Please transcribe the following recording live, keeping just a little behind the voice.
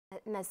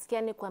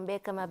Nasikia nikwambie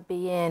kama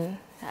bien.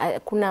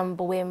 Kuna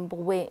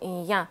mbwe.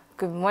 Yeah.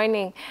 Good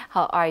morning.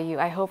 How are you?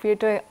 I hope you're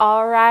doing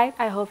all right.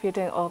 I hope you're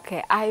doing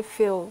okay. I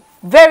feel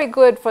very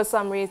good for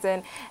some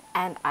reason,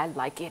 and I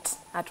like it.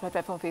 At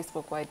Y254 on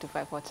Facebook,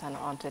 Y254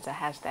 channel on Twitter.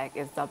 Hashtag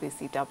is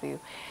WCW.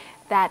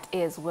 That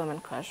is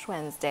Women Crush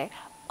Wednesday.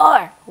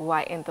 Or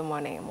Y in the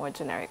morning, a more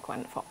generic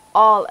one for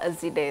all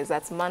the days.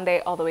 That's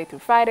Monday all the way through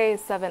Friday,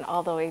 7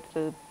 all the way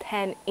through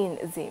 10 in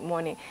the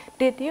morning.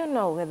 Did you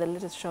know we're the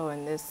latest show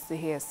in this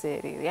here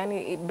city?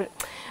 Yani,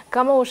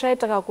 kama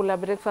ushaitaka kula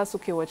breakfast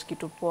ukiwatch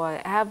kitu poa,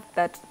 I have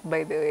that,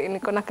 by the way.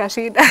 Niko na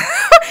kashida.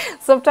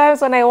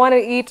 Sometimes when I want to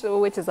eat,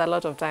 which is a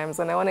lot of times,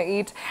 when I want to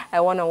eat, I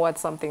want to watch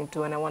something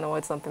too, and I want to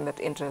watch something that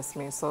interests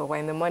me. So Y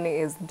in the morning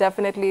is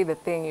definitely the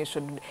thing you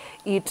should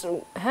eat,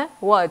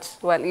 watch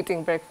while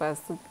eating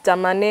breakfast.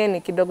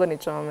 Jamane kidogo ni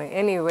chome.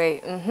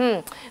 Anyway,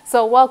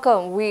 So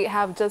welcome. We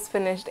have just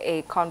finished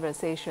a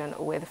conversation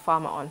with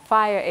Farmer on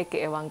Fire,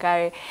 aka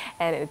Wangari,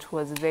 and it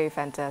was very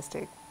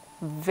fantastic.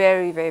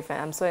 Very, very fun.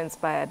 I'm so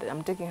inspired.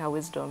 I'm taking her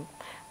wisdom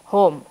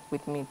home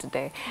with me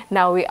today.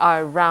 Now we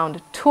are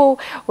round 2,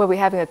 where we're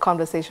having a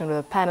conversation with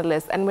a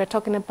panelist, and we're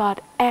talking about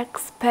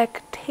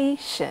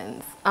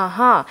expectations.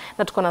 Na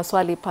tuko na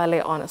swali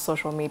pale on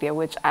social media,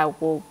 which I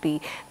will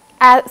be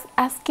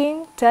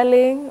asking,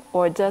 telling,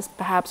 or just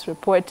perhaps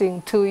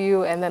reporting to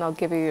you, and then I'll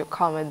give you your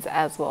comments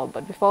as well.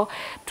 But before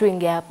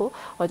tuingie hapo,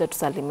 wacha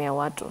tusalimia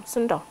watu.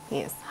 Sindo?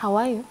 Yes. How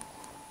are you?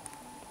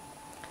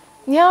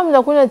 Yeah,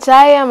 mnakunywa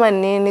chai ama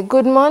nini?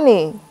 Good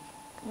morning.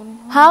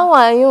 How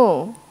are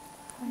you?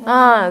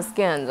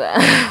 Skanja.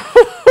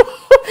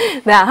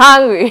 They're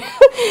hungry.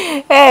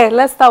 Hey,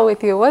 let's start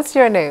with you. What's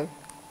your name?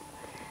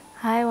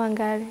 Hi,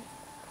 Wangari.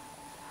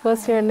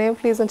 What's your name?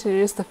 Please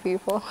introduce the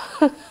people.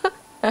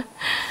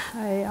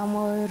 Hi, I'm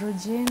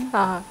Regine.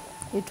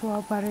 It-Wa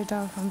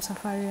operator from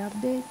Safari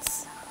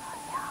Updates.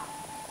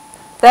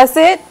 That's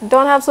it?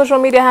 Don't have social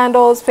media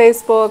handles,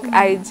 Facebook,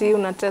 IG,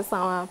 unatesa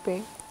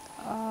wapi?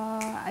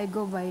 I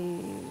go by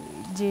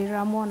J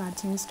Ramon at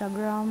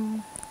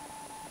Instagram.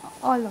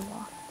 All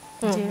over.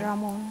 J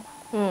Ramon.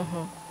 Yeah.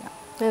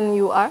 And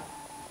you are?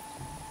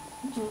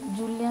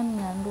 Julian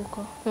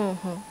Nyanduko.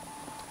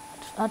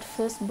 At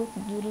Facebook,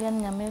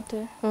 Julian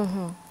Nyamete.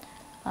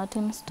 At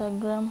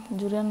Instagram,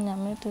 Julian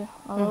Nyamete.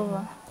 All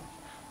over.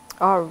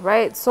 All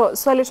right. So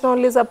swali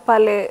tunauliza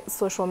pale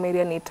social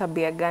media, ni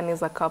tabia gani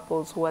za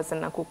couples huwa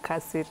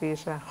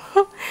zinakukasirisha?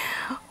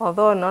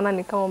 Although naona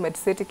ni kama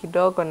umetiseti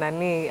kidogo na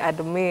ni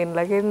admin,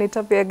 lakini ni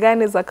tabia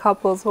gani za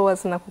couples huwa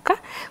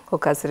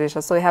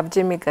zinakukasirisha? So we have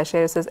Jimmy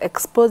Gashere says,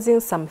 exposing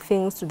some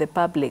things to the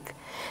public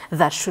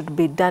that should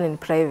be done in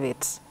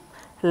private,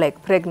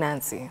 like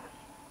pregnancy.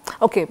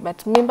 Okay,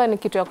 but mimba ni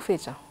kitu ya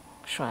kuficha.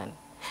 Shwani.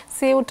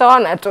 Si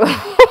utaona tu.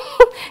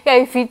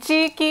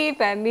 Haifichiki,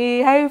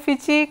 nani,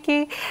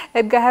 haifichiki.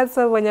 Edgar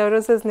Hanson,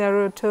 Wanyaro says,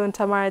 Nyaruto.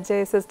 Tamara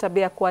J says,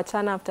 tabia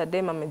kuachana after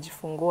dem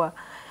amejifungua.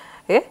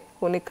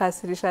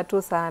 Unikasirisha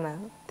tu sana.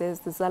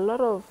 There's a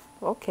lot of,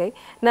 okay.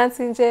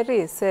 Nancy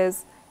Njeri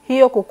says,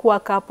 hiyo kukua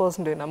couples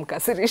ndio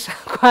inamkasirisha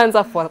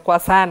kwanza kwa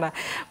sana.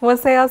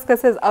 Mose Oscar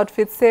says,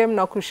 outfit same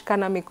na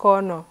kushikana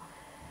mikono.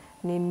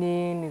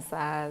 Nini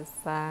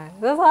sasa?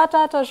 Sasa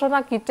hata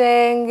shona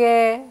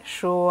kitenge,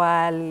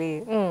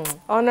 shuali.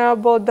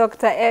 Honorable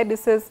Dr. Eddie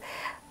says,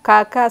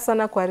 kaka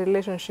sana kwa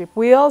relationship.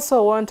 We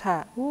also want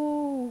her.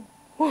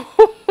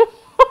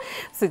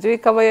 Sijui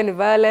kama hiyo ni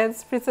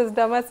violence. Princess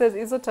Dama says,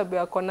 hizo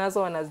tabia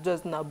konazo wanazijua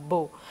na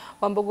bo.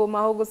 Wambogo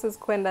Mahogo says,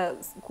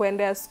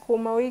 kuendea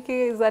sukuma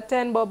wiki za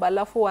 10 bob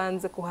alafu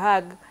waanze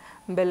kuhug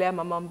mbele ya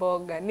mama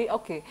mboga.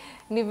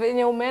 Ni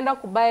venye umeenda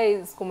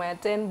kubai sukuma ya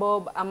 10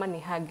 bob ama ni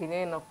hug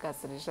yenyewe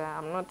inakukasirisha?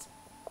 I'm not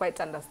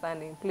quite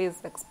understanding.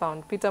 Please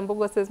expound. Peter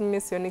Mbogo says,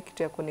 mimi sioni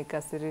kitu ya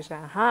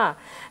kunikasirisha.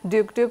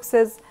 Duke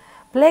says,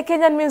 play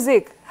Kenyan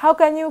music. How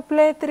can you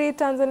play 3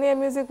 Tanzania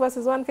music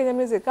versus 1 Kenyan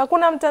music?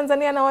 Hakuna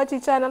Mtanzania na wachi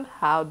channel.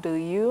 How do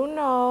you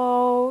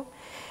know?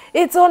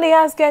 It's only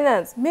us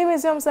Kenyans. Mimi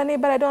sio msanii,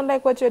 but I don't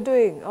like what you're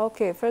doing.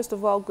 Okay, first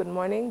of all, good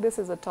morning. This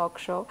is a talk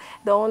show.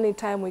 The only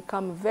time we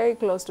come very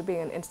close to being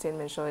an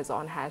entertainment show is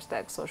on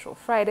hashtag Social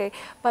Friday.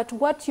 But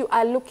what you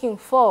are looking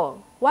for,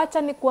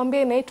 wacha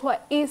nikuambie, inaitwa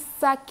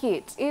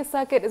E-Circuit.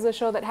 E-Circuit is a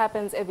show that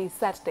happens every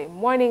Saturday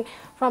morning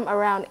from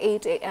around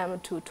 8 a.m.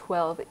 to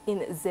 12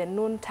 in the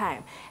noon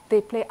time.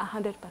 They play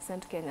 100%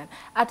 Kenyan.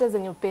 Hata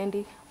zenye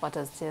upendi,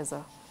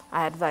 watazicheza.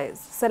 I advise.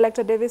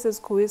 Selector Davis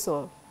is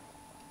Kuiso.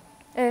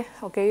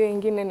 Okay, hiyo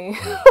ingine ni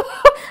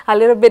a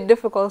little bit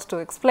difficult to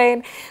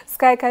explain.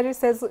 Sky Kari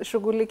says,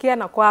 shughulikia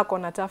na kwako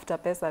natafuta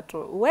pesa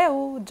tu.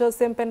 Weu,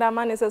 Jose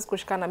Mpendamani says,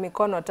 kushikana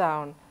mikono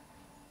town.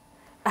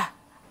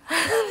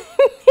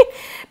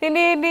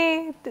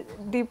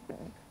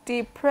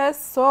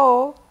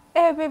 Depresso.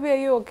 Baby,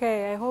 are you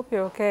okay? I hope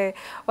you're okay.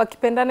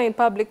 Wakipendana in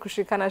public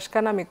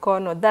shikana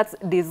mikono. That's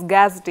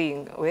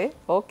disgusting.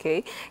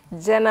 Okay.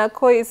 Jenna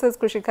Koi says,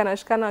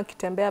 shikana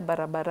wakitembea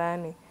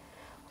barabarani.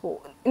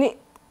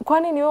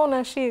 Kwani ni wewe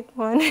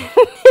unashikwa?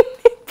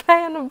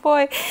 Lion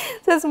boy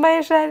says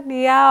maisha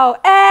ni yao.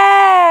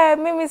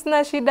 Mimi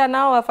sina shida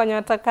nao wafanya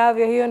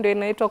watakavyo, hiyo ndio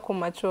inaitwa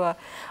kumachua.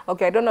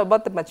 Okay, I don't know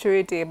about the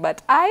maturity, but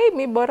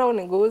mi bora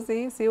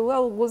uniguzi, si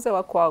wewe uguze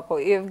wako wako.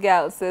 If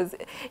girl says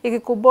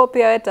ikikubo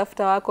pia wewe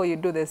tafuta wako, you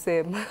do the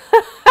same.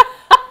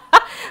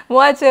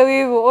 Mwache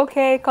wivu.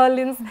 Okay,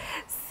 Collins,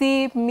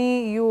 see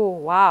me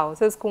you. Wow,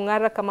 says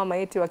kungara kama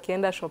maiti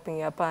wakienda shopping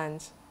ya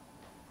Punch.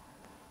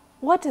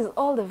 What is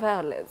all the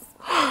violence?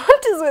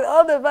 What is with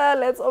all the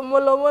violence?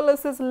 Omolomolo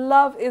says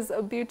love is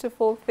a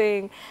beautiful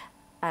thing.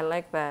 I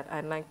like that.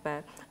 I like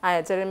that.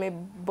 Aya, Jeremy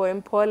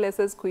Boympole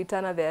says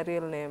kuitana their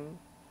real name.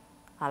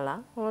 Ala,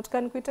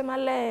 unataka nikuite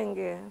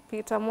Malenge.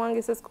 Peter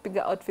Mwangi says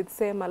kupiga outfit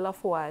same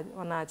alafu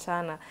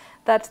wanaachana.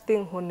 That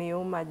thing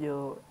huniuma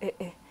jo.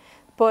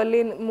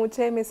 Pauline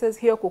Muchemi says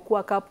hiyo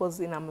kukua couples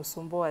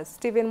inamsumbua.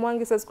 Steven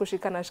Mwangi says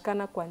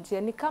kushikana kwa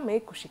njia ni kama hii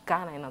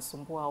kushikana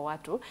inasumbua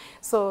watu.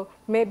 So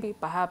maybe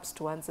perhaps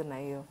tuanze na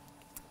hiyo.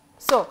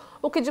 So,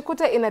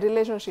 ukijikuta in a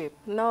relationship,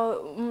 na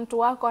mtu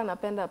wako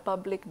anapenda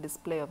public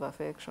display of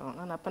affection,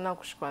 anapenda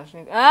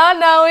kushikana.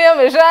 Na huyo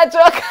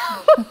ameshachoka.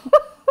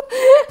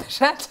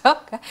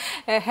 Shatoka.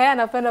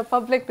 Anapenda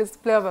public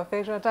display of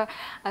affection,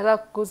 hata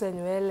kuguza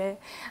nywele,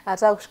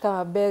 hata kushika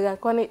mabega.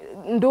 Kwani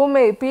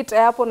ndume ipite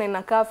hapo na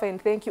inakaa fine,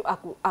 thank you,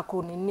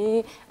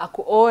 akunini,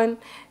 akuon.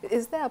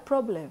 Is there a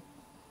problem?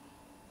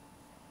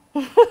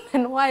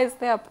 And why is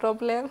there a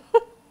problem?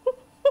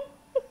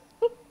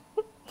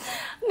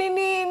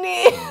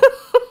 Nini.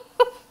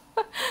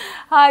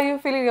 How are you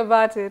feeling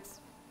about it?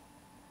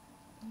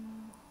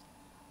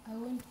 I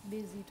won't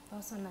base it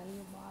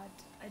personally,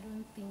 but I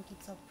don't think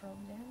it's a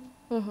problem.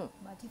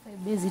 But if I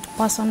base it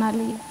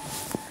personally,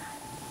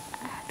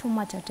 too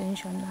much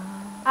attention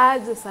now.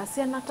 Aje sasa,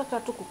 si anataka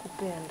tu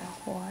kukupenda.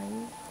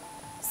 Why?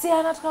 Si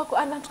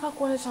anataka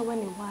kuonyesha wewe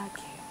ni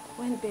wake.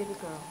 When baby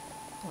girl.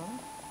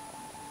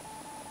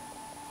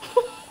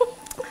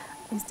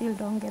 I still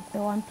don't get the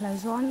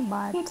 1+1,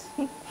 but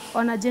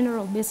on a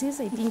general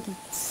basis, I think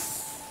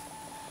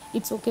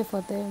it's okay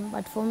for them.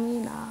 But for me,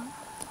 nah.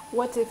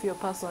 What if your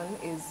person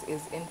is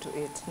into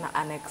it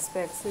and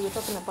expects? So you're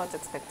talking about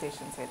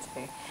expectations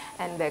today,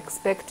 and they're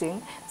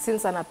expecting,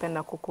 since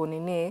anapenda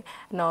kukunini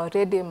na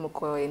already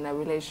mko in a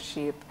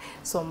relationship,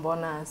 so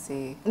mbona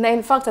si na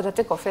in fact ata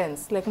take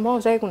offense, like mbona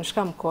unataka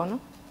kunishika mkono?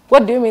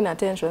 What do you mean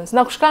attention?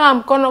 Na kushikana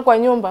mkono kwa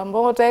nyumba,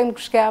 mbona unataka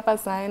kushika hapa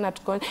saa na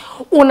tukoni?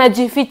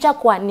 Unajificha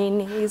kwa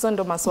nini? Hizo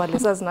ndo maswali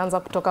sasa zinaanza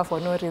kutoka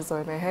for no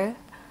reason,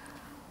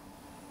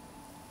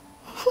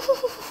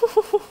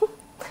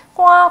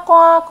 Kwa.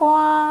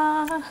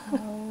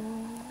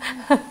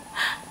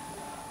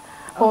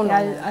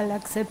 Okay, I'll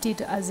accept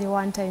it as a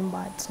one time,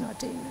 but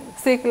not in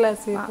si kila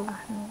siku. No.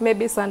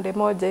 Maybe Sunday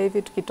moja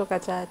hivi tukitoka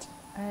church.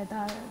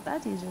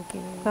 That is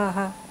okay.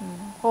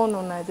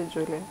 Unaonaje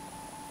Julia?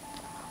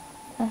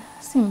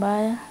 Si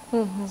mbaya.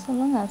 So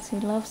long as he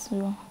loves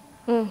you.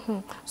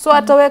 So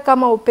hata wewe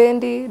kama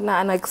upendi na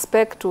ana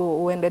expect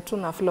uende tu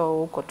na flow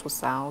huko tu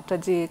sawa.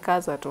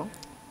 Utajikaza tu.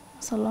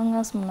 So long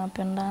as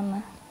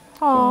mnapendana.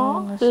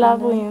 Oh,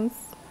 love wins.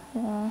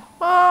 Yeah.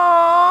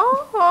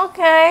 Oh,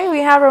 okay. We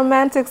have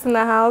romantics in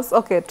the house.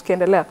 Okay,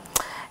 tukiendelea.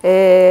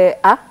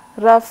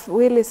 Raf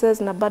Willy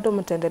says na bado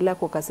mtaendelea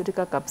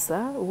kukasirika kabisa.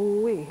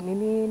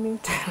 Nini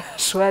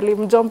shwali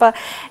mjomba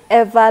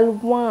Eval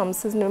Worm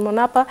says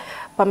nimeona hapa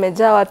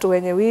pamejaa watu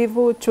wenye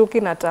wivu,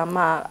 chuki na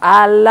tamaa.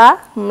 Ala,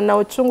 mna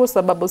uchungu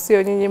sababu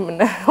sio nyinyi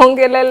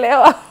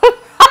mnaongelelewa.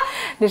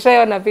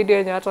 Nishaiona video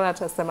yenye watu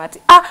wanatasema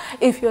ati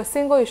if you're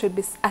single you should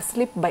be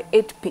asleep by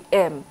 8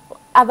 p.m.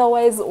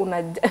 Otherwise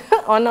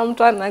ona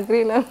mtu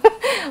anagreen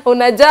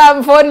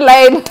unajaa phone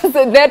line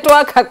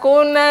network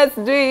hakuna,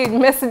 sijui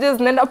messages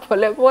nenda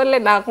pole pole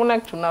na hakuna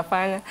kitu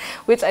tunafanya,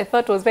 which I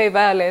thought was very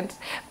violent,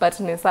 but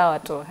ni sawa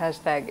tu.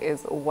 #is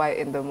why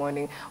in the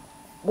morning.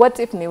 What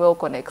if ni wewe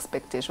uko na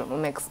expectation,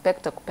 una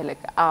expect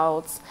kupeleka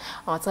out,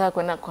 unataka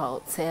kwenda kwa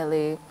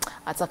hoteli,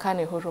 ataka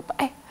ni Uhuru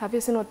Park. Have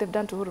you seen what they've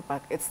done to Uhuru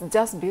Park? It's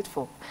just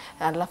beautiful.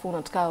 Alafu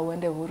unataka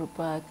uende Uhuru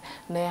Park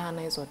na yeye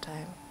hana hizo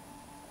time.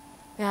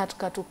 Yeye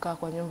ataka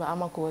kwa nyumba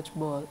ama ku watch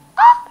ball.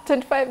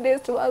 25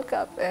 days to World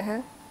Cup.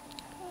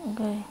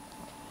 Okay.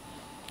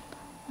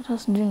 Hata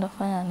sijui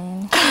ndafanya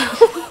nini.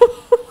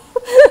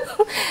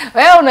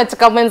 Wewe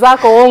unachika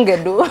mwenzako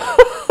ungedu.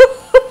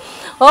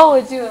 What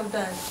would you have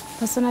done?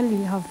 Personally,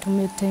 you have to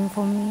make time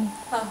for me.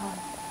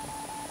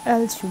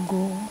 Else you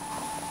go.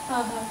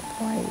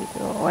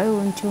 Why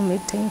won't you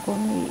make time for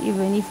me,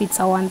 even if it's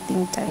a one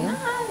thing time?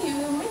 You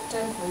will make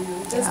time for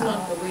you, just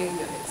not the way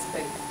you're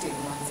expecting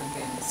once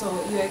again. So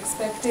you're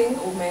expecting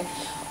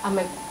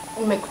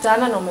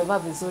umekutana na umevaa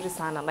vizuri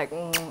sana, like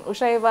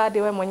ushaiva hadi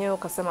wewe mwenyewe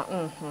ukasema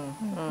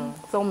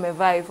so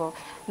umevaa hivyo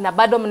na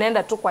bado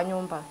mnaenda tu kwa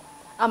nyumba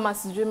ama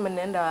sijui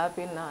mnaenda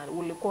wapi na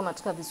ulikuwa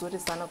unataka vizuri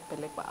sana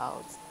kupelekwa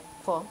out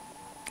for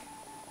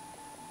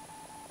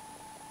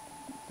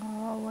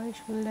why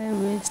should I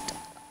waste?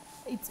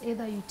 It's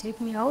either you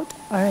take me out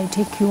or I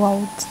take you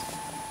out.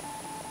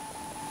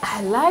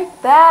 I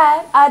like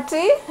that.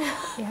 Ati?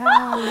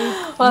 Yeah,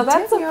 like Well, you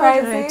that's take me out and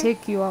I surprising.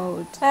 take you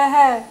out.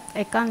 Ehe.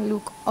 I can't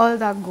look all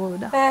that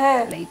good,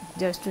 Ehe. like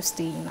just to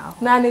stay in a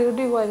Na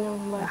nirudi kwa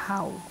nyumba.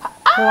 how?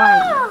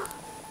 Why?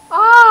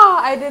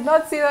 Ah, I did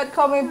not see that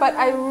coming, but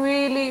I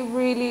really,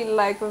 really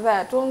like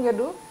that.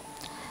 Ungedu?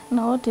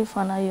 Na what if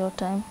ana hiyo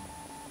time?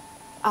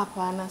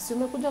 Hapana, si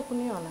umekuja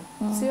kuniona?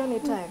 Sio ni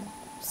time.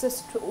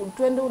 Sisi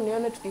twende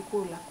unione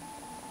tukikula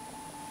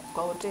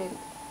kwa hoteli.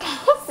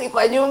 Si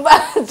kwa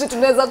nyumba.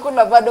 Tunaweza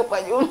kula bado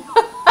kwa nyumba.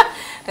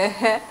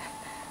 Ehe.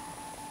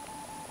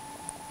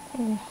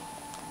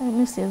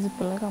 Mimi siwezi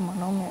peleka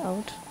mwanaume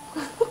out.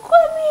 Kwa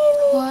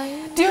nini?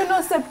 Why? Do you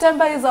know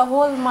September is a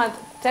whole month?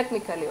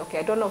 Technically, okay,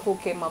 I don't know who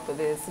came up with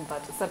this,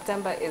 but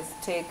September is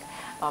take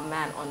a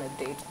man on a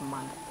date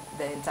month,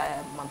 the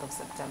entire month of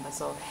September.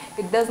 So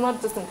it does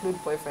not just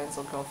include boyfriends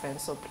or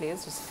girlfriends, so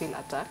please just feel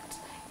attacked.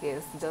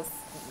 Yes, just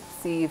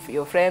see if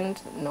your friend,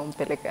 no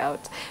mpeleke out.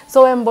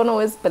 So wewe mbona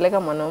huwezi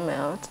peleka mwanaume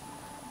out?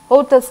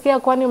 Wewe utasikia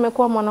kwani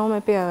umekuwa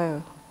mwanaume pia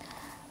wewe?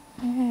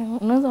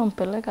 Unaweza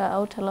mpeleka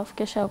out alafu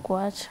kesha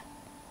kuacha.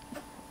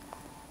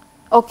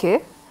 Okay,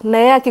 na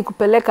yeye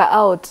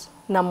akikupeleka out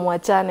na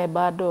muachane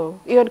bado.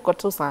 Hiyo liko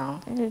tu sawa.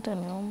 Ili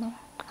itaniuma.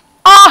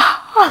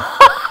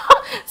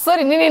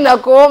 Sorry, nini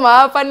nakuoma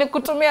hapa ni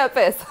kutumia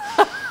pesa.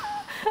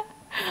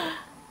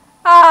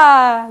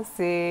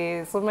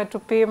 So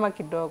umetupima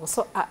kidogo.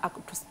 So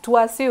to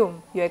assume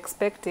you're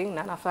expecting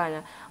na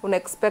nafanya, una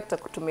expect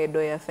kutumia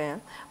do ya fare,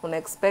 una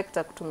expect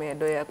kutumia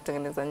do ya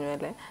kutengeneza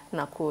nywele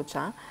na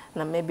kucha,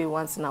 na maybe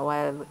once in a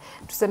while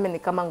tuseme ni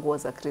kama nguo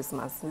za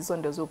Christmas. Hizo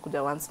ndio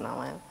zikuja once in a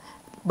while.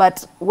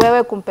 But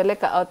wewe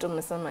kumpeleka out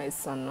umesema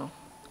is no.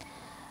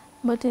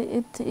 But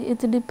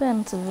it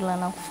depends vile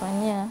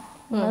anakufanyia.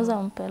 Unaweza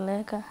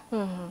mpeleka.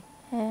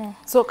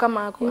 So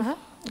kama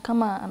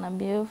kama ana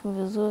behave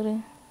vizuri,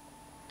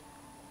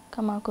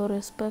 kama ako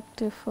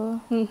respectful,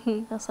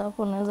 sasa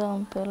hapo unaweza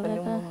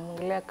mpeleka.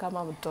 Unamwangalia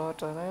kama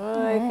mtoto.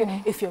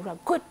 If you're a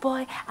good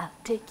boy, I'll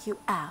take you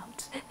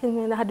out.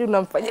 Hadi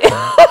unamfanyia.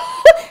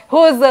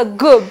 Who's a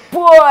good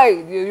boy?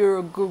 You're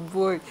a good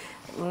boy.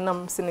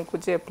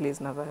 Msinikujie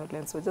please na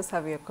violence. We're just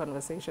having a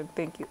conversation.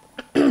 Thank you.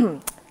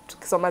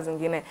 Tukisoma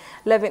zingine.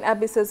 Levin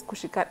Abby says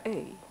kushikana.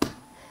 Hey.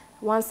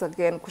 Once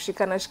again,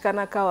 kushikana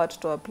shikana ka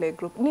watoto wa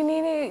playgroup.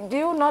 Do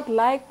you not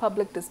like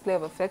public display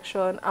of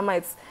affection?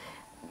 Ama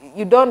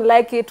you don't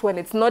like it when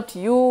it's not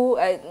you?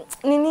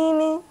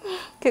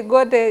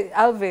 Kigode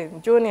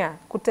Alvin Junior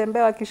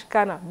kutembea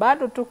wakishikana.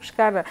 Bado tu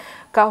kushikana.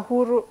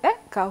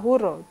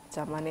 Kahuro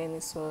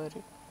jamaneni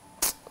sorry.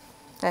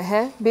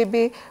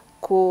 Bibi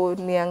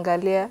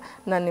kuniangalia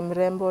na ni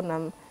mrembo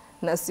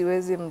na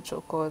siwezi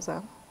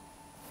mchokoza.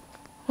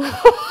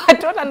 I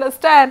don't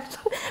understand.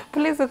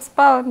 Please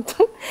expound.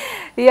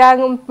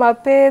 Young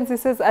mapenzi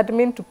says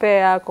admin to pay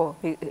yako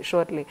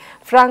shortly.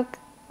 Frank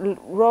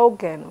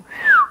Rogan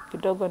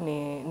kidogo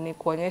ni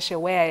kuonyeshe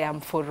where I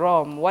am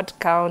from, what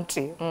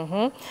county.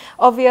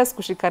 Obvious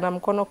kushikana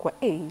mkono kwa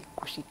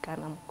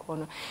kushikana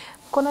mkono.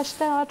 Kuna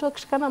shida ya watu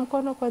kushikana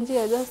mkono kwa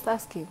njia, just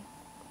asking.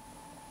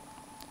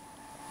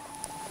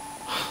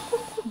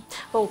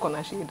 Uko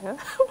na shida.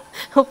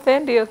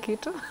 Upendi hiyo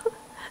kitu.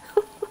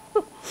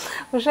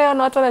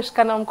 Ushaona watu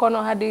wanashikana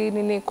mkono hadi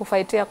nini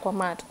kufaitia kwa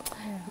mat.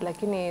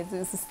 Lakini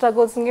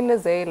struggles zingine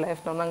za life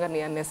naonanga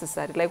ni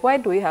unnecessary. Like why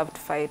do we have to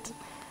fight?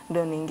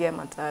 Ndio niingie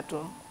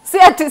matatu. Si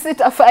ati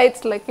sita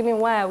fight, lakini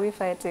why are we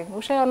fighting?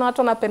 Ushaona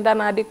watu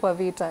wanapendana hadi kwa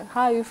vita.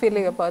 How are you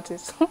feeling about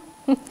it?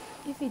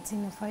 If it's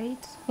in a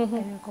fight, I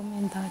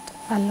recommend that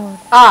a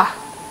lot.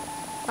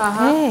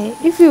 Hey,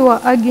 if you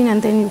are arguing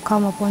and then you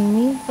come upon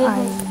me,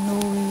 I know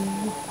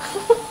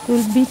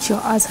we'll beat your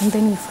ass and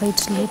then we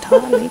fight later.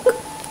 Like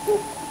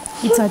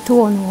it's a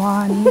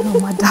 2-on-1, no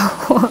matter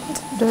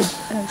what.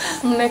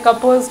 Mneka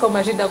pause kwa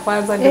mashida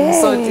kwanza ndio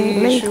msoti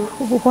issue.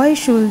 Why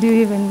should you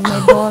even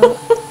meddle?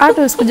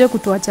 Hata usikuje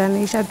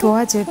kutuachanisha,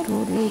 tuache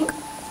tu like.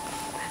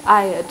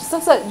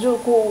 Sasa juu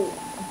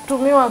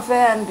kutumiwa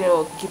fair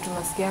ndio kitu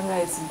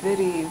nasikianga is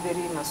very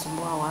very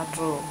nasumbua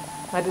watu.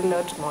 Hadi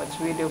leo tumewatch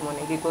video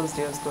Monique goes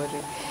to your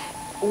story.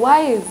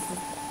 Why is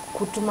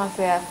kutuma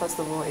fair first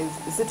of all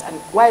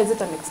why is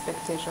it an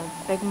expectation?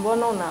 Like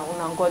mbona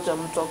unangoja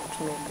mtu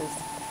akutumie pesa?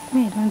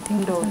 I don't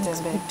think it's an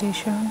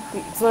expectation.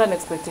 It's not an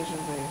expectation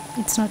for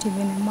you. It's not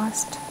even a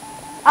must.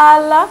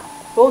 Ala,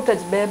 wewe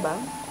utajibeba.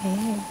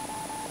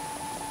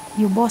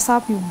 You boss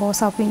up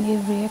in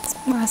every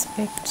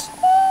aspect.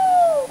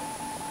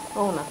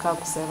 Unakaa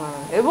kusema.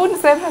 Hebu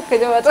niseme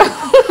Kenya watu.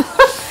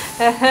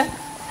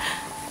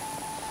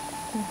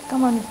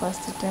 Kama ni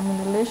first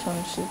time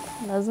relationship,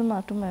 lazima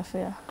atume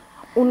fair.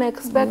 Una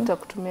expect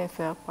kutumia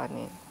fair kwa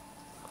nini?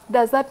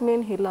 Does that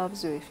mean he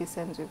loves you if he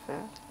sends you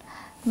fair?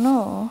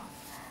 No.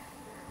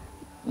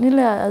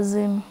 Nile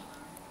azim.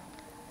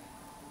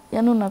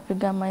 Yani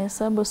unapiga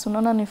mahesabu,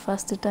 unaona ni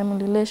first time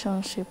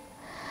relationship.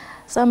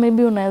 Sasa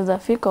maybe unaweza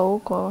fika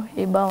huko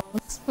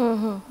bounce.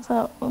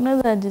 Sasa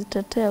unaweza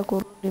jitetea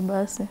kurudi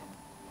basi.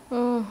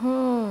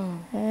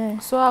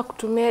 So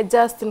akutumie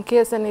just in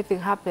case anything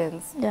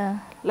happens. Yeah.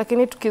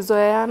 Lakini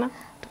tukizoeana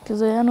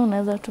Tukizoeana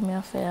unaweza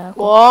tumia fare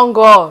yako.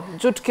 Uongo.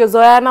 Juu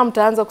tukizoeana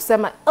mtaanza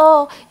kusema,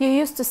 oh,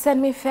 you used to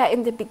send me fare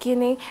in the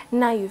beginning,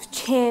 now you've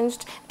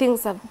changed,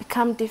 things have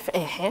become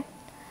different.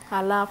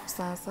 Halafu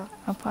sasa.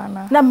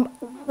 Hapana. Na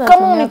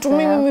kama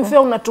unitumii mimi fare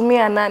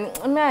unatumia nani?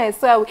 Mimi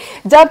sawa.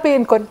 Jump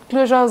in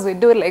conclusions we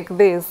do like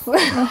this.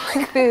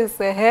 Like this,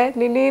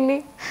 ni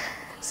nini?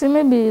 See,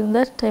 maybe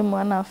that time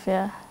wana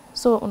fare.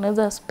 So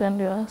unaweza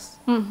spend yours.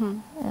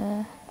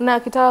 Na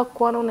akitaka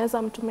kuona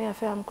unaweza mtumia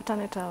fare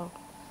mkutane tao.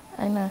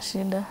 Haina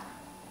shida.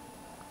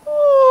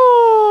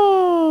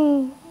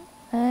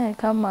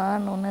 Kama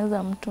ana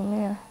unaweza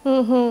mtumia.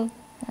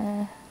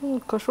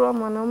 Kwa sure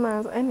mwanaume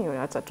anyway,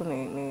 acha tu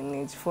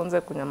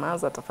nijifunze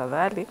kunyamaza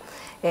tafadhali.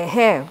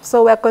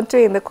 So we are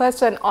continuing. The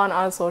question on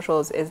our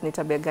socials is ni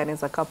tabia gani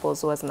za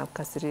couples huwa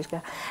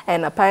zinakukasirisha,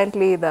 and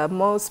apparently the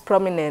most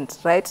prominent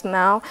right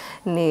now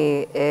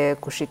ni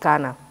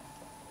kushikana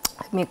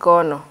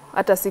mikono,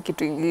 hata si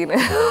kitu ingine.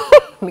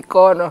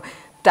 Mikono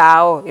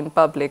tao in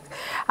public.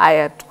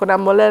 Aya, kuna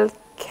Molel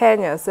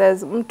Kenya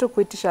says mtu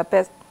kuitisha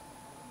pesa,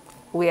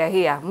 we are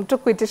here, mtu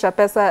kuitisha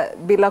pesa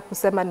bila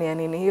kusema ni ya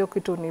nini, hiyo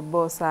kitu ni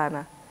bo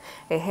sana.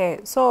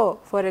 So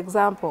for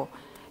example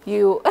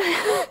you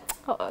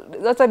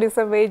that's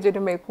niseme hiyo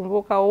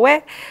nimekumbuka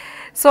we.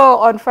 So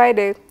on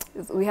Friday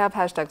we have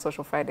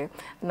 #SocialFriday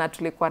na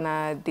tulikuwa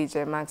na DJ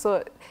Max.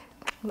 So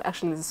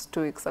actually this is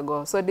 2 weeks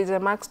ago. So DJ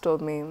Max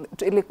told me,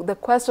 the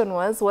question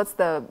was, what's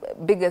the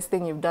biggest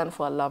thing you've done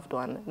for a loved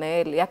one? Na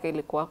yake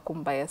ilikuwa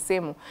kumbaya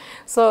simu.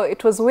 So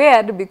it was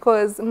weird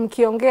because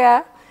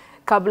mkiongea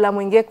kabla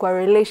mwingie kwa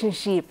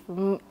relationship,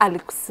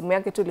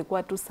 alikusimia kitu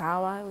ilikuwa tu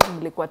sawa,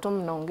 mlikuwa tu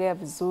mnaongea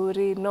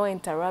vizuri, no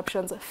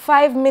interruptions.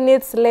 5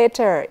 minutes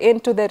later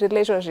into the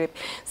relationship,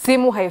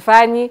 simu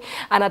haifanyi,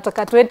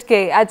 anataka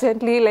 20k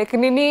urgently, like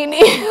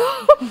nini.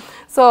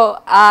 So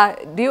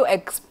do you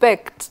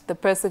expect the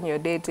person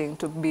you're dating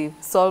to be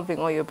solving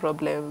all your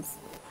problems?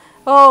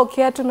 Oh,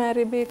 kiatu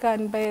meharibika,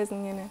 nibaye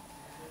zingine.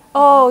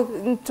 Oh,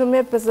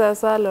 nitumie pesa ya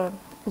salon.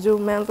 Juu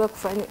umeanza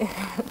kufanya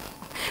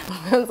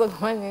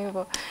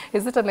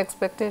Is it an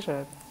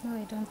expectation? No,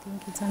 I don't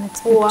think it's an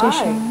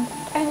expectation.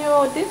 Why? And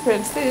your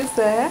difference is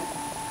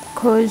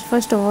because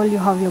first of all you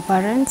have your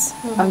parents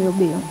and your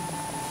being.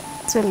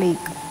 So like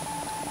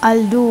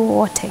I'll do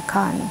what I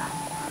can.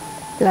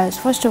 Plus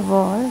first of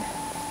all,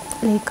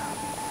 like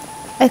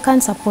I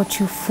can't support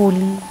you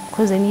fully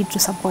because I need to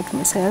support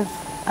myself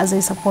as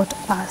I support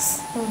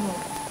us.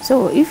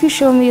 So if you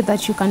show me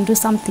that you can do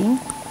something,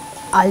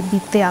 I'll be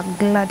there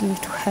gladly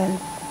to help.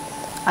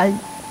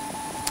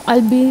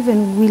 I'll be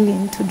even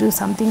willing to do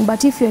something.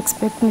 But if you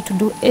expect me to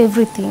do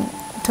everything,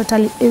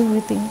 totally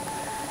everything,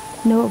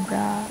 no,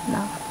 bruh,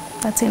 no,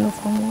 that's enough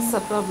for me. It's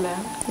a problem.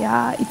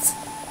 Yeah,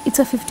 it's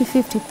a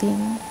 50-50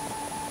 thing.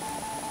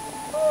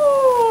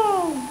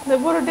 The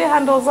Burundi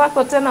handles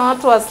zako tena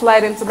watu wa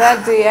slide into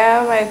that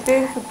DM. I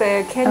think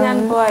the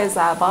Kenyan boys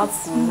are about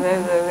to,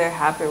 they're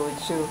happy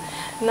with you.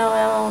 Na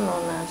wewe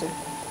unaonaje?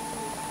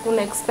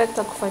 Una expect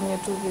kufanya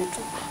tu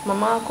vitu.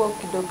 Mama yako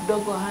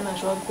kidogo hana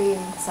shopping,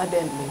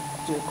 suddenly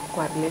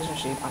kwa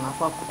relationship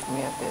anafaa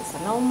kutumia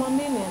pesa. Na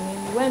umwambie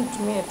nini? Wewe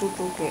nitumie tu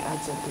 2k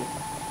urgently.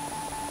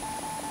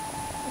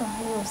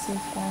 Hiyo si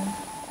fine.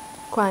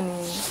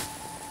 Kwani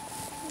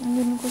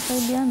ndio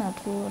nikusaidiana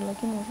tu,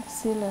 lakini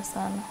sile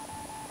sana.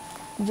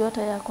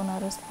 Jota yako na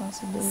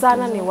responsibility.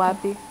 Sana ni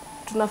wapi?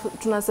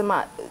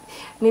 Tunasema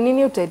ni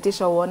nini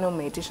utaitisha uone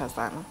umeitisha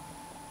sana?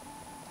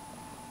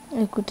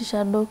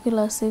 Kutisha do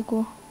kila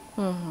siku.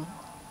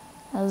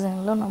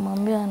 Leo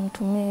namwambia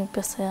nitumie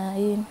pesa ya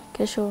hii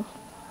kesho.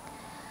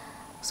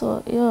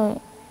 So hiyo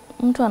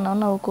mtu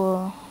anaona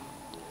uko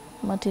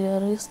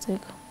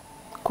materialistic.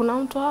 Kuna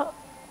mtu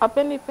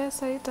hapendi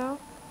pesa ita?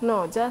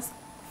 No, just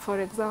for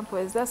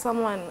example, is there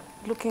someone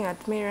looking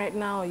at me right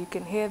now? You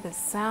can hear the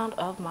sound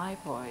of my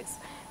voice.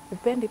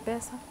 Upendi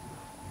pesa?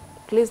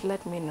 Please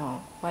let me know.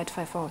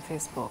 Y254 on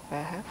Facebook.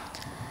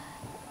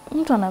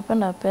 Mtu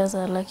anapenda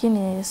pesa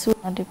lakini si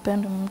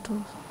unadepend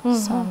mtu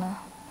sana.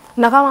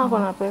 Na kama ako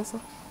na pesa,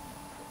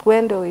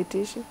 wende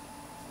uitishi?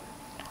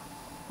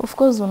 Of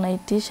course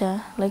unaitisha,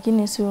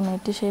 lakini si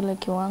unaitisha ile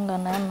kiwanga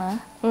naana.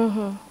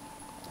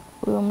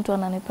 Huyo mtu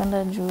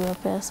ananipenda juu ya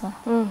pesa.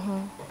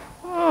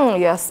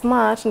 You're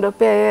smart, ndo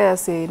pia yeye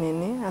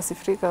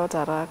asifrika yote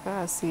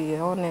haraka,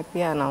 asione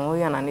pia na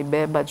huyu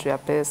ananibeba juu ya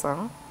pesa.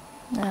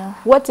 Yeah.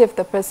 What if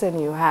the person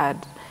you had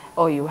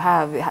or you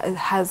have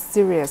has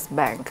serious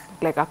bank,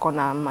 like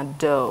akona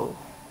mado?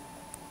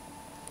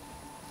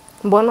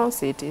 Mbona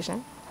usiitisha?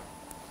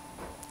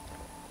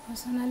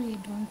 Personally, I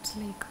don't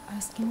like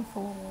asking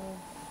for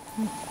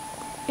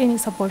any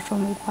support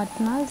from my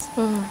partners,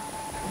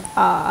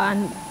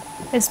 and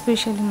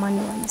especially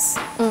money-wise.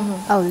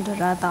 I would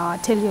rather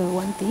tell you I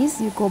want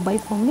this, you go buy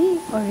for me,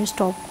 or you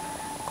stop.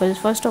 Because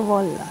first of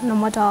all, no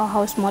matter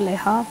how small I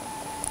have,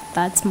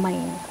 that's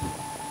mine.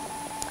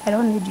 I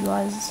don't need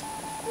yours.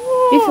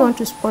 If you want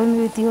to spoil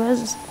me with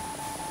yours,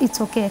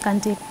 it's okay, I can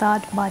take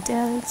that, but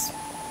else,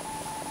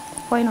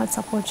 why not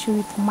support you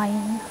with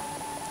mine?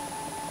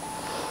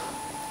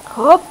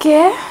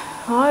 Okay,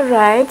 All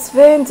right,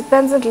 very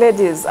independent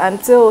ladies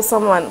until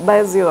someone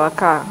buys you a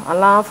car.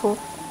 Alafu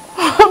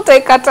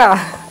utaikata.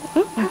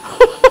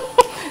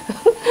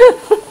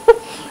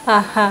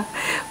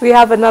 We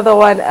have another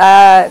one,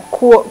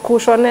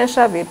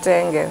 kushonesha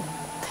vitenge.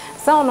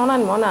 Sasa unaona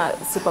nimeona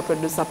super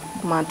producer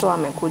Mato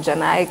amekuja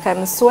na I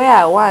can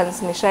swear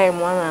once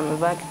nishaimwona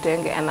amevaa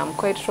kitenge and I'm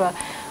quite sure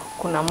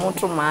kuna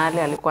mtu mahali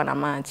alikuwa na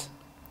maji.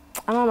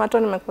 Ama Mato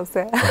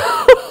nimekosea.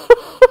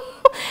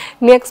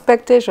 Ni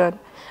expectation.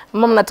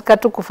 Mama mnataka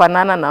tu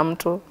kufanana na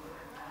mtu.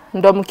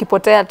 Ndo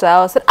mkipotea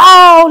tao.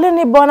 Ule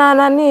ni bona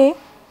nani?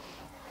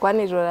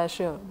 Kwani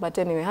sure. But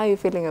anyway, how are you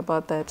feeling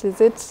about that?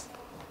 Is it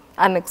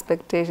an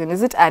expectation?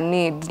 Is it a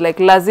need?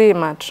 Like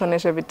lazima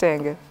tushoneshe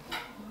vitenge.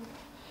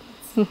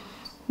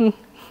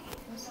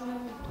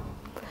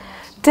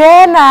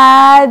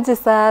 Tena aje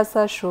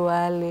sasa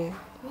shwali.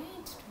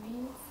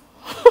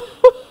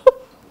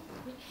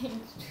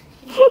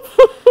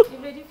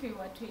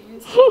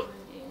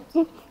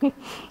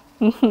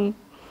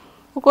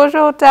 Uko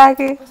sure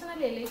utaki?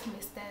 Personally, I like my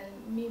style,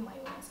 me, my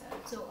own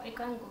self. So I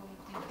can't go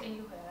with you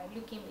anywhere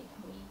looking like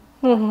me.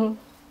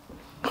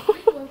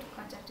 If you want to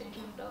catch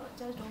attention,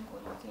 just don't go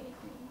looking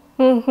like me.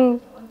 I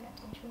want the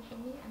attention for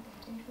me and the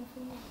attention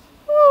for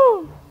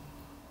you.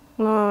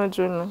 No,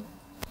 Juna.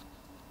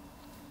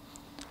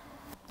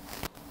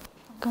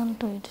 I can't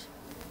do it.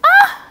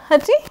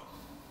 Hati?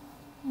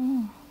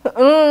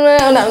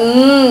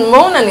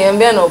 Mbona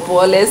niambia na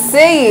upole.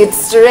 Say it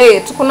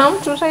straight. Kuna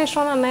mtu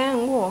ushaishona na yeye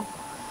nguo.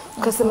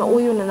 Kasema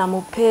huyu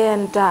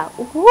ninamupenda.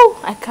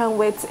 I can't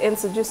wait to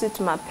introduce you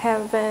to my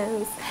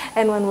parents.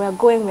 And when we are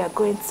going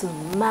to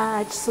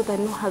match so they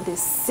know how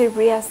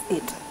serious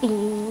it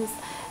is.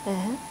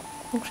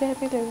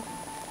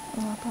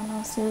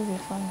 Hapana, siwezi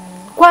fanya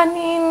hivyo. Kwa Kwa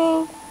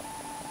nini?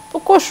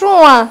 Uko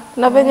sure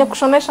na venye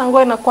kushonesha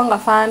nguo inakuanga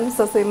fun.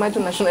 Sasa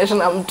imagine unashonesha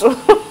na mtu.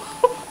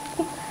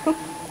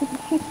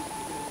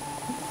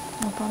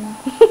 Hapana.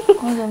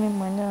 Kwanza mimi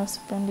mwenyewe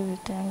sipendi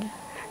vitenge.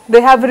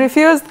 They have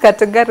refused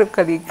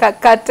categorically.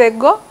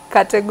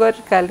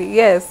 Categorically,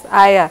 yes.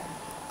 Aya.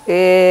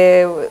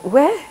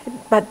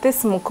 But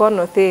this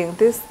mkono thing,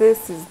 this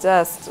is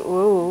just,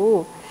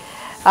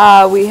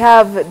 we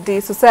have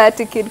the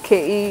Society Kid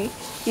KE.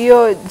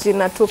 Iyo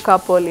jina tu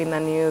couple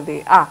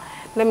inaniudhi.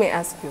 Let me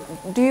ask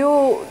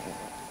you.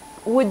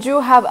 Would you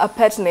have a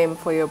pet name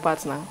for your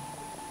partner?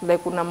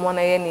 Like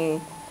unamwona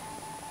yeni,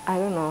 I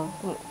don't know,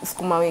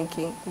 sukuma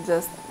wiki.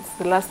 Just it's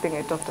the last thing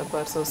I talked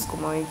about, so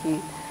sukuma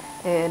wiki.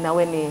 Na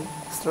weni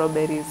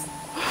strawberries.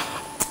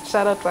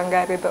 Shout out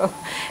Wangari though.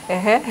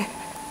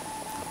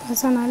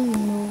 Personally,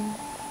 no.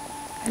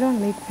 I don't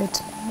like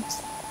pet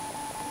names.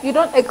 You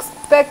don't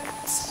expect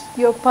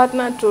your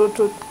partner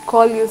to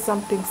call you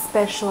something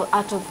special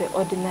out of the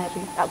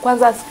ordinary.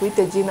 Kwanza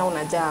asikuite jina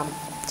unajam.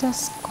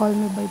 Just call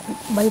me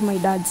by my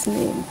dad's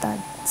name.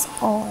 That's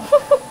all.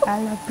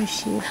 I'll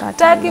appreciate that.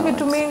 Taki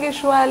vitu mingi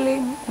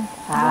shwali.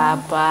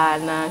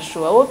 Hapana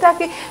shwa.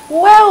 Utaki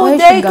wewe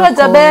ujaitwa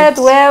Jabet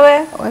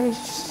wewe.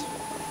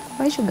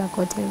 Why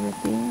sugarcoat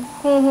everything?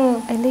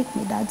 I like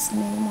my dad's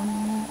name on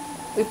me.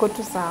 Iko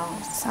tu sawa.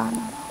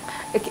 Sana.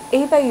 Okay,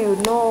 either you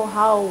know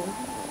how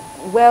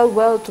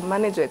well to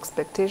manage your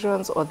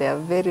expectations or they are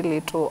very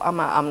little.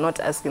 I'm not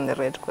asking the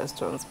right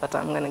questions, but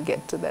I'm going to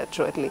get to that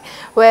shortly.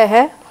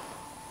 Where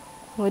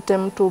wete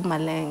mtu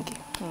malengi.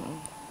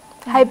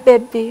 Hi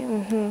baby.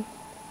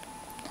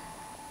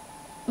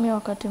 Mimi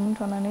wakati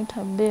mtu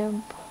ananiita babe,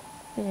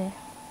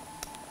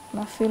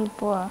 na feel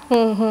poa.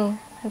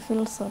 I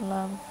feel so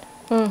loved.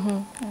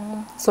 Yeah.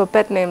 So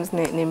pet names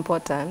ni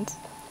important.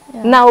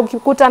 Yeah. Na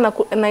ukikuta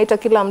naita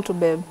kila mtu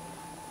babe.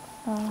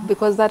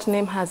 Because that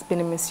name has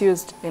been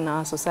misused in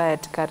our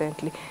society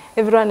currently.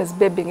 Everyone is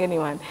babbing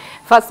anyone.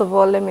 First of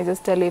all, let me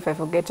just tell you, if I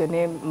forget your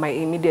name, my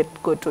immediate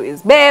go-to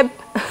is babe.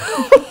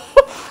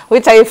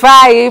 Which I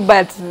fight,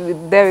 but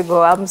there we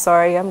go. I'm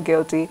sorry, I'm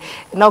guilty.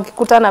 Na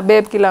ukikutana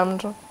babe kila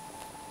mtu.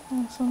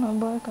 So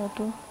naboeka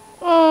tu.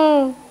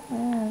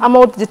 Ama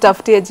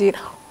ujitafutie jina.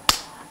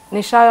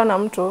 Nishaona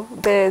mtu.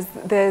 There's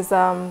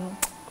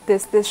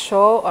this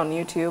show on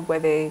YouTube where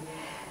they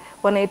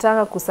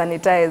wanaitanga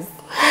kusanitize.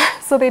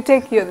 So they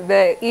take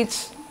each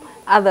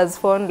other's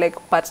phone, like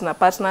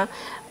partner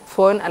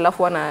phone,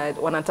 alafu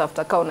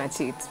wanatafuta ka una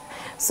cheat.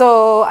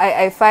 So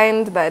I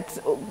find that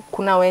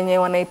kuna wenye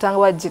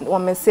wanaitangwa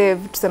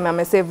tuseme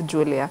amesave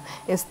Julia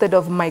instead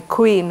of my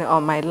queen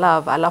or my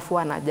love, alafu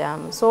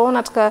wanajam. So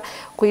unataka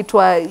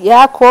kuitwa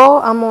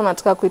yako ama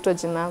unataka kuitwa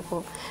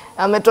jinako?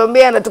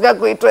 Ametuambia anataka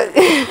kuitwa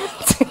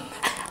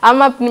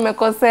ama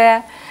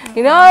nimekosea.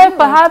 You know,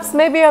 perhaps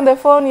maybe on the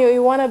phone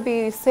you want to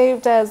be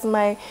saved as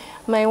my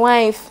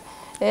wife,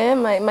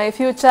 my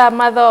future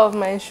mother of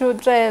my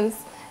children.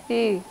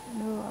 No,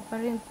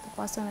 apparently the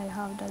person I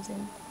have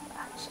doesn't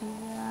actually.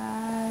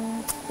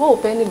 Wewe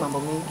upendi mambo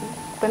mingi.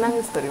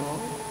 Upendangi story mo?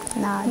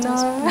 Nah,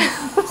 just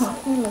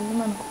Mimi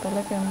lazima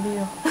nikupeleke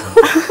mbio.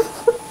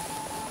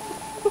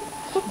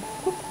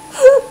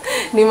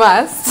 Ni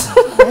must.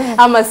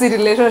 Ama si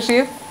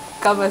relationship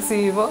kama si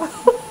hivyo.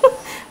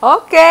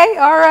 Okay,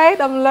 all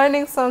right. I'm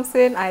learning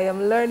something. I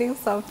am learning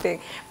something.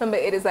 Remember,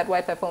 it is at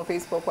Y254 on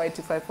Facebook,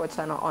 Y254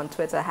 channel on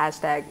Twitter.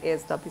 Hashtag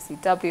is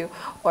WCW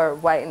or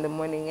Y in the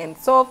morning. And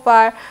so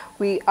far,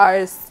 we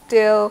are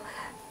still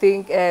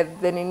skia.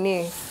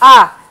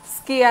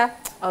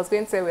 I was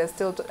going to say we're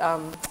still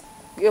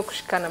hiyo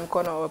kushikana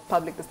mkono or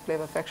public display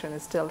of affection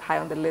is still high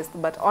on the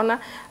list, but ona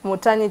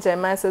Mutanyi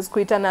Jeremiah says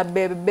kuitana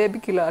baby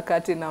kila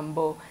wakati na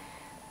mbo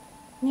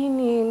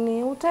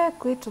nini utaki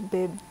kuitwa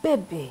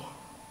baby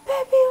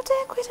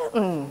utaki kuitwa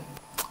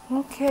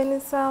okay,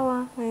 ni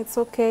sawa, it's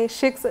okay.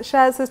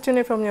 Shaz says tune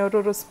in from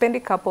Nyororo. Spendi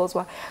couples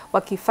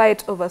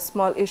wakifight over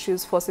small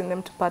issues forcing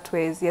them to part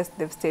ways. Yes,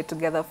 they've stayed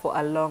together for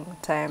a long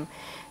time.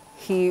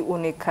 Hii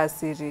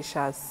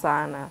unikasirisha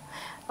sana.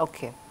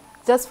 Okay,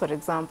 just for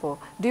example,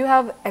 do you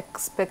have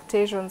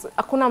expectations?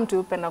 Hakuna mtu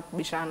upenda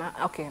kubishana.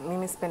 Okay,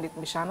 mimi sipendi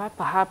kubishana.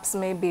 Perhaps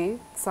maybe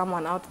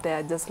someone out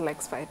there just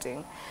likes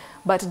fighting.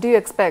 But do you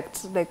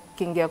expect, like,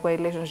 kingia kwa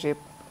relationship,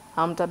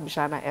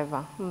 hamtabishana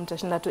ever?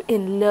 Mtashinda tu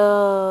in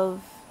love.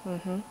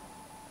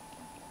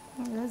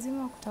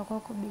 Lazima kutakuwa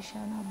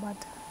kubishana, but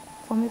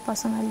for me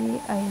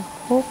personally, I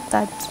hope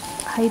that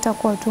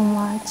haitakuwa too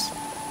much.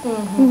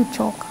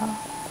 Uchoka.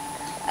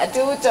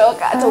 Ati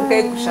uchoka, hata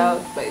ukai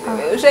kushout by the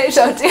way.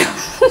 Ushaishout hiyo.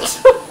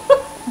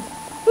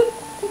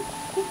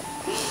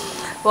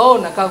 Wao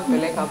unakaa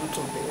kupeleka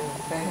mtu mbele.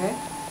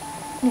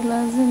 Ni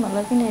lazima,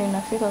 lakini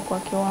inafika kwa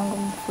kiwango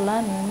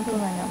fulani mtu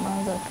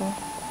ananyamaza tu.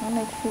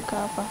 Maana ikifika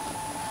hapa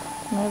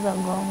unaweza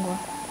gongwa.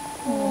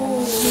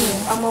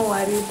 Ama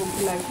uharibu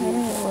kila kitu.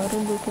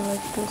 Uharibu kila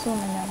kitu, so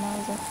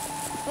unanyamaza.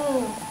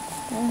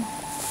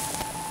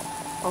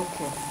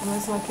 Okay.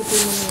 Umesema kitu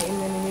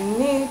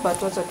imenini,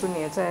 but wacha tu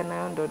niachae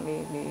nayo ndo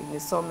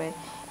nisome.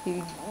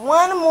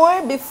 One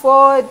more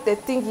before the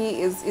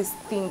thingy is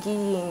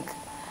thinking.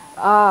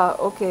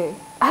 Okay.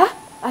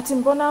 Ati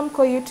mbona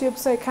mko YouTube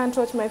so I can't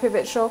watch my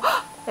favorite show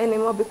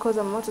anymore because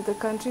I'm out of the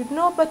country?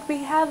 No, but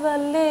we have a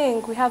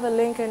link. We have a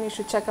link and you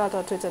should check out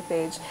our Twitter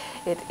page.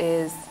 It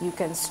is, you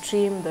can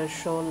stream the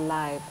show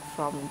live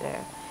from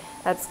there.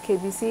 That's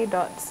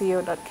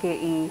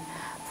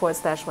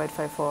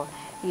kbc.co.ke/Y254.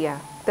 Yeah,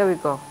 there we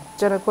go.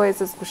 Jana kwa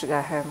isis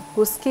kushiga hem.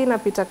 Huski na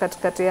pita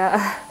katikati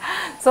ya.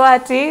 So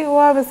ati,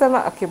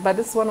 wamesema, okay, but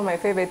this is one of my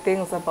favorite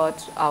things about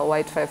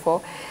Y254.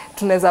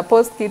 Tunaweza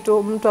post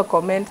kitu, mtu a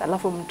comment,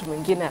 alafu mtu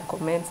mwingine a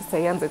comment, sasa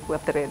ianze kuwa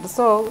thread.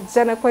 So,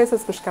 jana kwa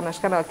isis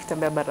kushikana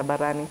wakitembea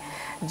barabarani.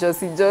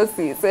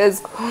 Josie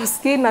says,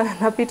 huski na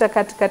napita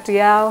katikati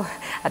yao.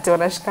 Ati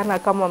wanashikana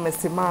kama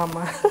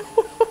wamesimama.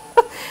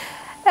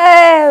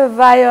 Hey,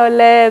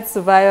 violets.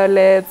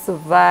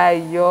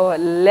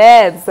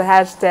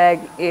 Hashtag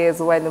is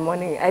Y in the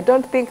morning. I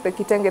don't think the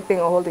kitenge thing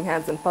or holding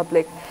hands in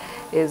public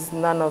is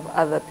none of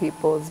other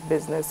people's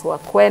business.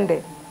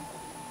 Wakwende.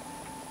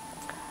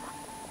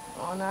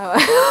 Oh no.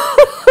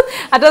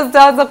 Hata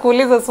sitaanza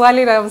kuuliza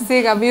swali na I'm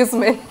seeing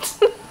amusement.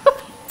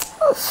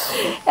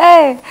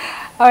 Hey,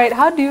 all right,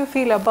 how do you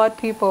feel about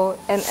people,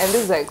 and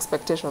these are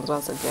expectations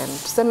once again.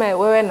 Tuseme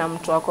wewe na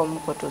mtu wako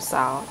mko tu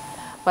sawa.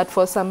 But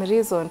for some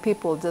reason,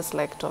 people just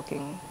like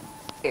talking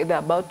either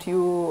about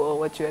you or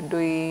what you are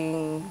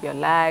doing, your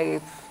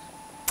life.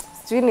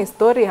 It's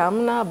story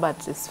hamna,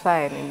 but it's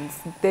fine.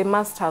 They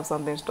must have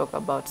something to talk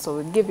about, so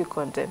we'll give you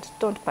content.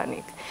 Don't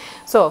panic.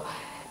 So,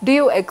 do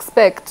you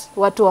expect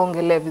watu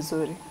waongelee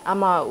vizuri?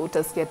 Ama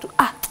utasikia tu,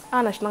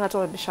 anashinanga tu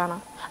wabishana.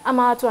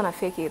 Ama watu wana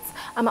fake it.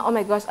 Ama oh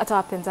my gosh, hata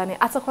wapenzani.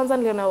 Hata kwanza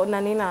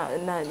niliona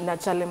na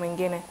chale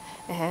mwingine.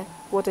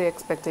 What are your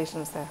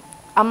expectations there?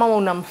 Ama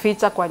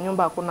unamficha kwa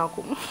nyumba hakuna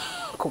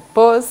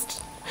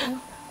kupost.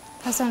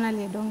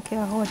 Personally, I don't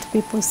care what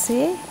people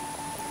say.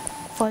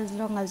 For as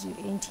long as you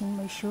ain't in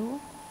my shoe,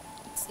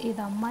 it's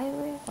either my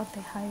way or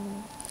the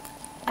highway.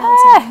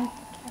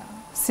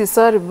 Si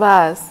sorry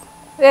bas.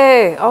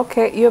 Hey,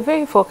 okay, you're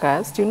very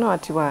focused. You know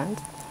what you want.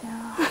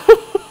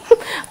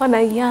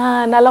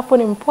 Yeah. Na alafu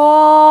ni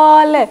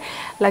mpole.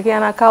 Lakini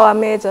anakawa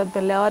meja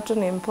mbele watu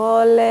ni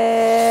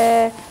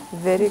mpole.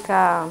 Very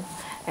calm.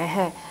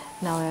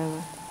 Na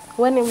wewe.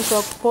 Wewe ni mtu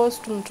wa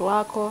kupost mtu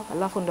wako,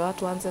 alafu ndio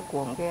watu waanze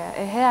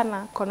kuongea.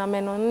 Ana kona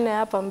meno 4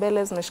 hapa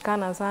mbele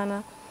zimeshikana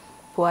sana.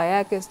 Pua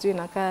yake sijui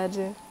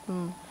inakaaje.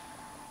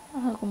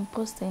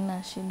 Kumpost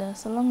ina shida.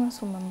 So long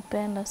as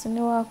umempenda, si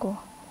ni wako.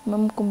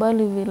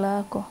 Umemkubali vile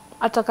yako.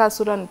 Hata kama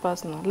sura ni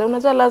personal. Leo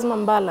unajua lazima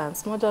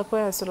balance. Moja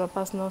kwa sura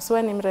personal,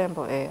 siwe ni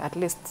mrembo. At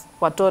least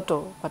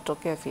watoto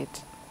watokee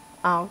fit.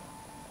 Au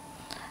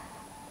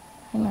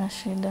ina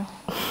shida.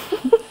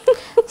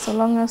 So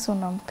long as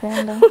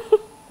unampenda.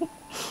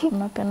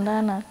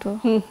 Unapendana tu.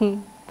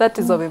 That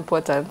is of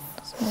importance.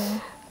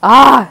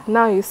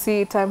 Now you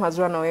see time has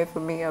run away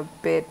from me a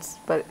bit,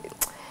 but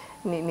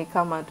ni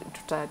kama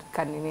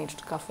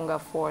tutakafunga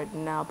forward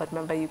now. But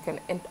remember, you can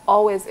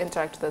always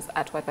interact with us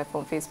at Y254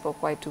 on Facebook,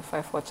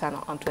 Y254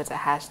 channel on Twitter,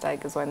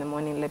 hashtag is Y in the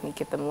morning. Let me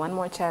give them one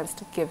more chance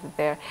to give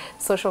their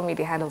social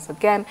media handles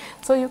again,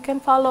 so you can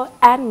follow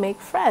and make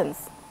friends.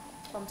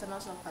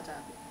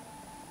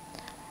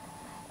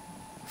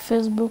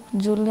 Facebook,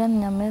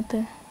 Julian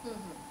Nyamete.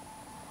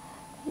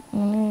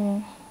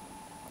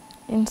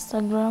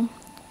 Instagram,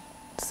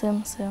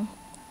 same.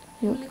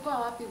 You, Ulikuwa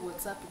wapi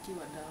WhatsApp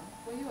ikiwa down?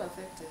 Were you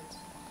affected?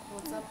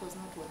 WhatsApp was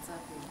not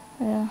WhatsApping.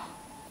 yeah,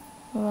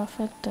 we were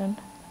affected.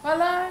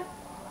 Wala,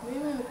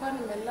 mimi nilikuwa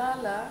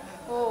nimelala.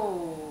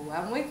 Oh,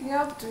 I'm waking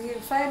up to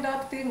find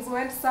out things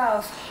went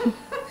south.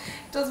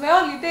 It was my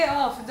only day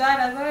off. Dad,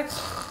 I was like,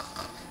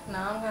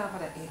 now I'm gonna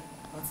put it.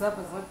 WhatsApp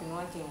has not been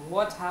working.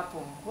 What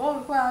happened? Well,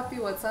 ulikuwa happy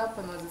WhatsApp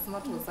and was it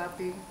not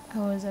WhatsApping? I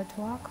was at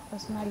work.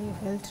 Personally, it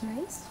felt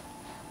nice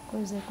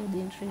because I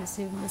couldn't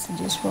receive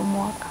messages from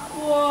work.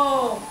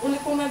 Wow,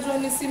 ulikuwa unajua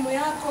ni simu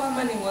yako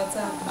ama ni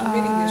WhatsApp?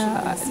 Mimi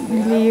ningeshuka simu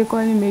yako.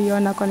 Nilikuwa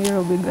nimeiona kwa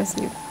Nairobi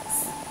gossip.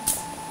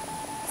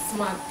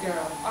 Smart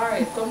girl. All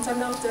right, come turn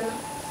down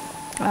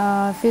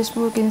tena.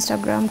 Facebook,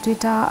 Instagram,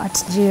 Twitter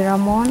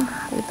 @jramon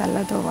with a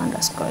lot of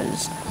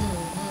underscores.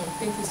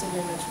 Thank you so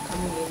very much for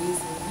coming, ladies.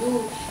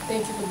 And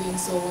thank you for being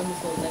so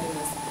wonderful, letting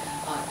us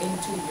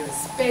into your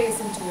space,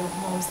 into your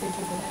homes. Thank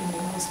you for letting me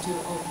host you.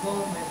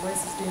 Although my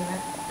voice is doing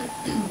that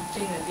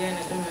thing again,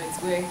 I don't know it's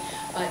going.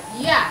 But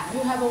yeah, you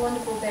have a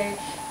wonderful day.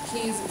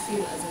 Please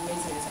feel as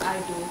amazing as I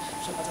do.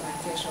 Shopata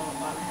Makesho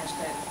on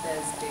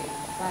 #Thursday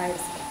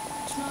Vibes.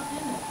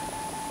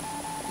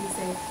 Be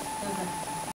safe. Bye-bye.